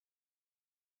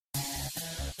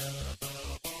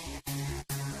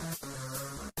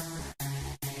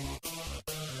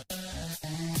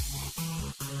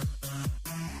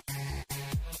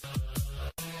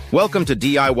Welcome to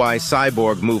DIY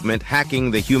Cyborg Movement, Hacking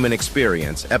the Human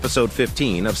Experience, Episode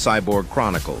 15 of Cyborg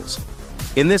Chronicles.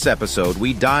 In this episode,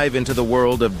 we dive into the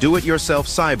world of do-it-yourself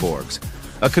cyborgs,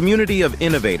 a community of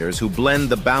innovators who blend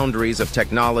the boundaries of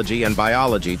technology and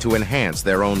biology to enhance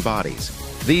their own bodies.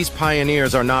 These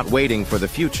pioneers are not waiting for the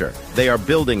future. They are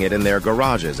building it in their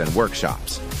garages and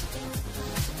workshops.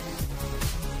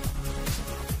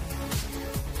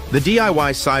 The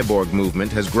DIY cyborg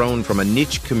movement has grown from a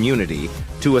niche community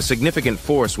to a significant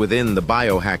force within the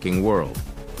biohacking world.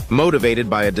 Motivated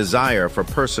by a desire for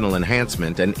personal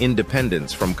enhancement and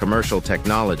independence from commercial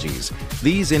technologies,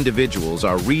 these individuals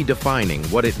are redefining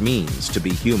what it means to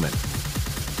be human.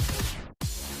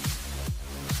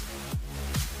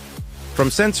 From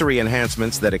sensory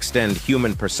enhancements that extend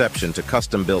human perception to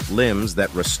custom-built limbs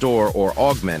that restore or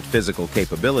augment physical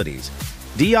capabilities,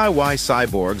 DIY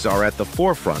cyborgs are at the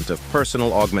forefront of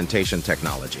personal augmentation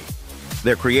technology.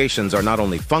 Their creations are not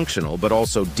only functional but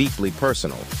also deeply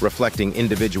personal, reflecting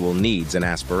individual needs and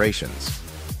aspirations.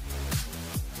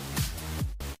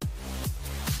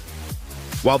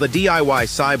 While the DIY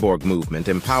cyborg movement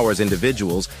empowers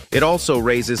individuals, it also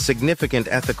raises significant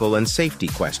ethical and safety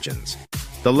questions.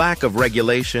 The lack of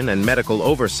regulation and medical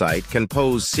oversight can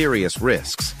pose serious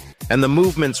risks, and the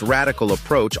movement's radical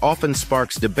approach often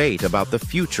sparks debate about the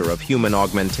future of human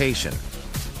augmentation.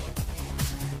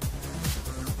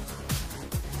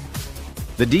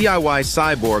 The DIY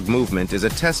cyborg movement is a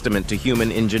testament to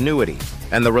human ingenuity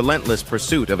and the relentless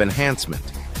pursuit of enhancement.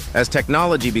 As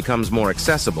technology becomes more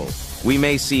accessible, we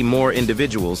may see more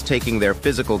individuals taking their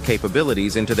physical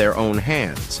capabilities into their own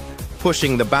hands,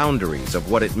 pushing the boundaries of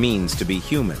what it means to be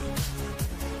human.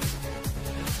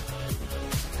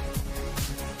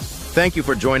 Thank you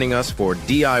for joining us for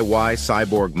DIY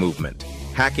Cyborg Movement,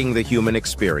 Hacking the Human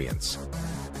Experience.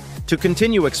 To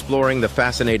continue exploring the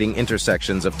fascinating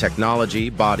intersections of technology,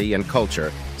 body, and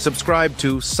culture, subscribe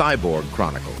to Cyborg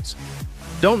Chronicles.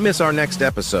 Don't miss our next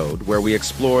episode, where we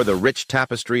explore the rich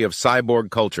tapestry of cyborg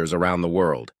cultures around the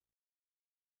world.